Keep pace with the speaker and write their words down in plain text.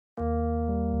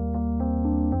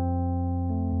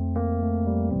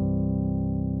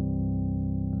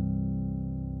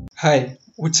Hi,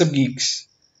 what's up geeks?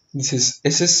 This is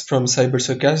SS from Cyber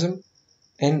Sarcasm,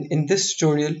 and in this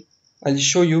tutorial I'll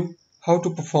show you how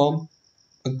to perform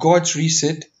a gauge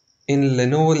reset in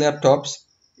Lenovo laptops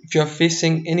if you are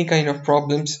facing any kind of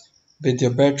problems with your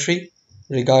battery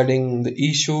regarding the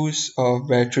issues of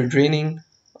battery draining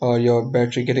or your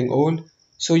battery getting old.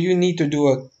 So you need to do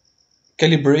a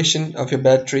calibration of your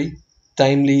battery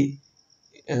timely.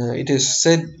 It is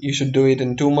said you should do it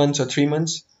in 2 months or 3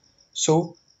 months.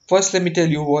 So first let me tell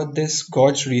you what this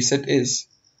gauge reset is.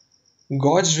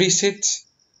 Gauge resets,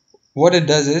 what it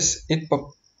does is it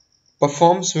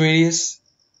performs various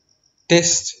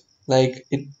tests, like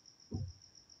it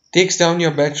takes down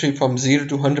your battery from 0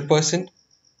 to 100%,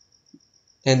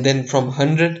 and then from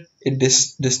 100 it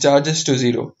discharges to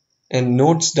 0 and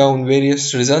notes down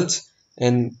various results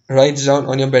and writes down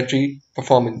on your battery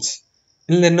performance.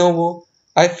 In Lenovo,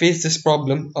 I face this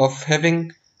problem of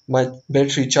having my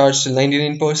battery charged to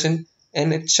 99%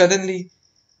 and it suddenly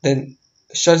then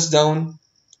shuts down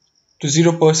to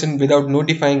 0% without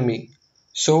notifying me.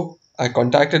 So I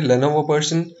contacted Lenovo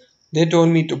person. They told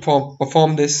me to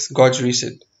perform this gauge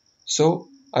reset. So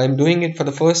I'm doing it for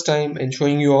the first time and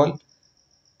showing you all.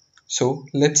 So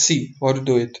let's see how to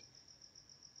do it.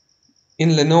 In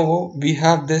Lenovo, we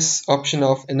have this option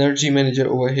of Energy Manager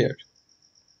over here.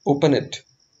 Open it.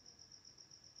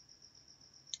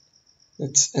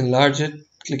 Let's enlarge it,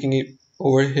 clicking it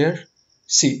over here.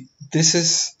 See, this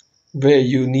is where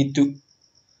you need to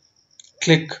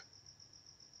click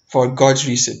for gauge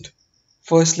reset.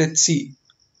 First, let's see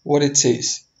what it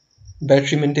says.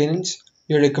 Battery maintenance.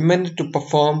 You're recommended to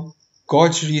perform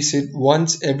gauge reset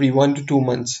once every 1 to 2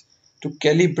 months to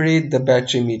calibrate the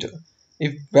battery meter.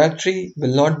 If battery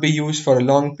will not be used for a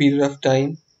long period of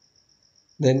time,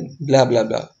 then blah blah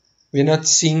blah. We're not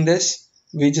seeing this,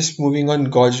 we're just moving on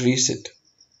gauge reset.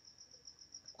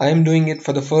 I am doing it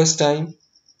for the first time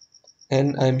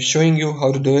and I'm showing you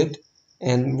how to do it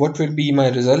and what will be my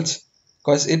results,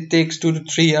 because it takes 2 to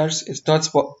 3 hours. It's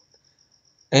not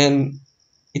and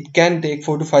it can take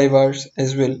 4 to 5 hours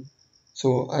as well.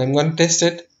 So I'm going to test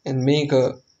it and make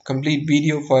a complete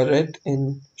video for it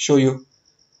and show you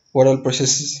what all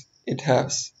processes it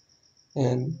has.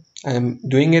 And I'm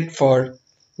doing it for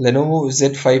Lenovo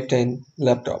Z510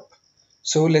 laptop.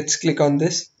 So let's click on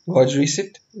this gauge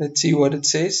reset. Let's see what it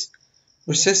says.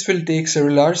 Process will take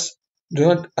several hours. Do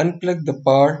not unplug the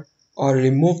power or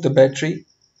remove the battery,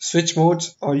 switch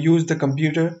modes or use the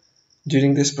computer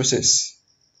during this process.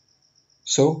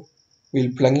 So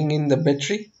we'll plugging in the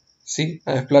battery. See,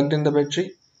 I have plugged in the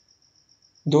battery.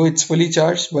 Though it's fully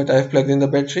charged, but I have plugged in the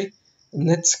battery. And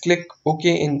let's click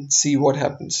OK and see what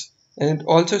happens. And it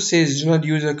also says do not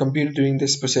use your computer during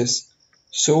this process.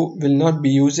 So we'll not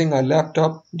be using our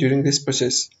laptop during this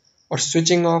process or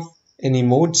switching off any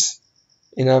modes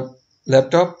in our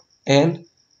laptop, and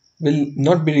will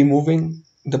not be removing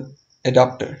the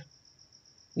adapter.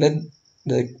 Let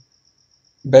the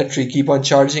battery keep on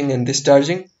charging and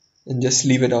discharging and just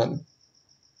leave it on.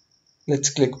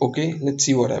 Let's click OK. Let's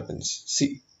see what happens.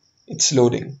 See, it's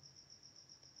loading.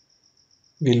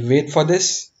 We'll wait for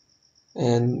this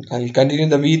and I'll continue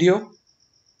the video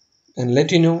and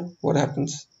let you know what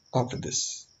happens after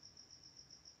this.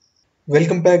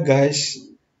 Welcome back guys.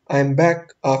 I'm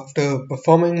back after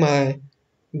performing my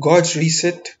gauge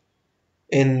reset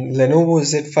in Lenovo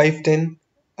Z510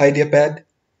 Ideapad,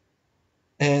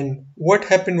 and what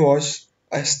happened was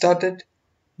I started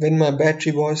when my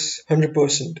battery was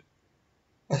 100%.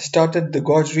 I started the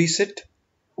gauge reset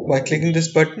by clicking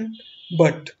this button,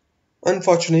 but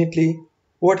unfortunately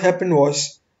what happened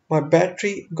was my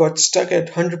battery got stuck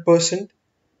at 100%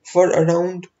 for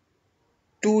around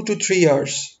 2 to 3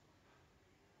 hours,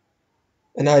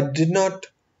 and I did not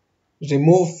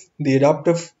remove the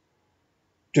adapter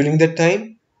during that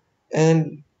time.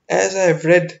 And as I have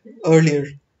read earlier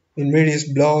in various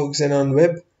blogs and on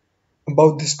web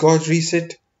about this gauge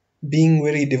reset being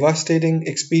very devastating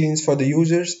experience for the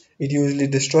users, it usually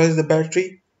destroys the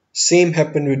battery. Same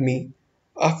happened with me.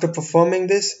 After performing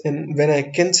this and when I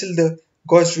cancelled the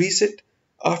gauge reset,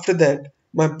 after that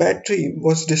my battery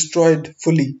was destroyed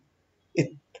fully.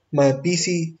 It My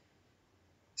PC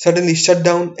suddenly shut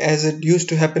down as it used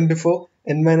to happen before,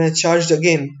 and when I charged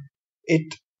again,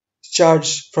 it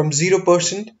charged from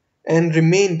 0% and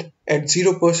remained at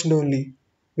 0% only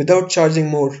without charging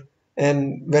more.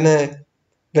 And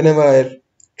whenever I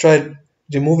tried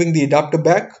removing the adapter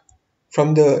back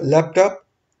from the laptop,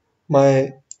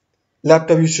 my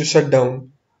laptop used to shut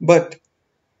down. But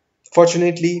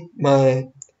fortunately my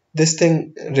this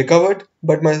thing recovered,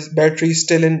 but my battery is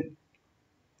still in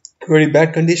very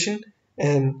bad condition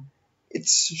and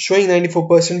it's showing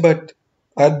 94%, but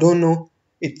I don't know,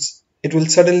 it will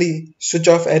suddenly switch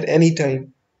off at any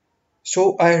time.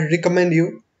 So I recommend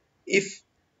you, if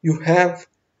you have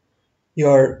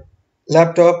your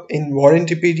laptop in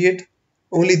warranty period,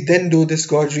 only then do this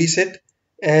God reset,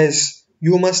 as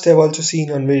you must have also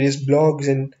seen on various blogs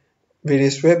and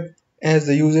various web, as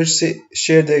the users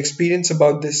share their experience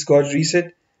about this God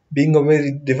reset being a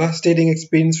very devastating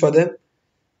experience for them.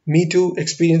 Me too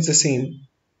experienced the same.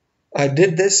 I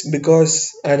did this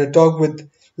because I had a talk with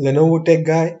Lenovo tech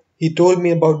guy. He told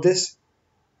me about this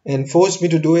and forced me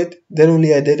to do it. Then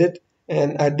only I did it,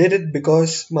 and I did it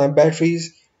because my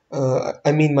batteries, my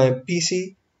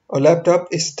PC or laptop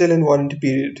is still in warranty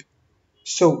period.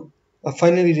 So I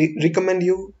finally recommend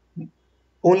you,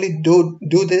 only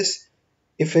do this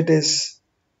if it is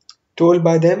told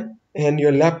by them and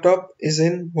your laptop is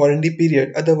in warranty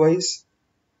period. Otherwise,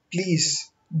 please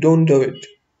don't do it.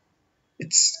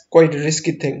 It's quite a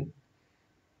risky thing.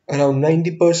 Around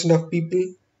 90% of people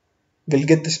will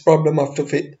get this problem after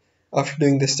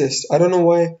doing this test. I don't know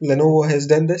why Lenovo has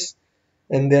done this,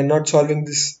 and they are not solving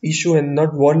this issue and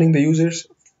not warning the users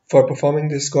for performing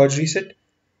this God reset.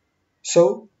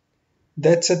 So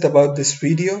that's it about this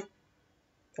video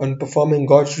on performing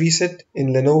God reset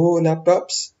in Lenovo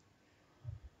laptops.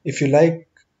 If you like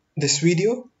this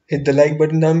video, hit the like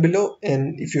button down below,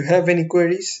 and if you have any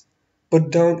queries, put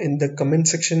down in the comment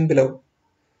section below.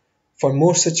 For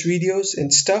more such videos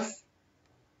and stuff,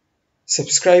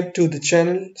 subscribe to the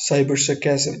channel Cyber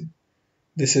Sarcasm.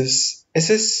 This is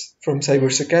SS from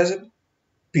Cyber Sarcasm.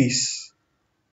 Peace.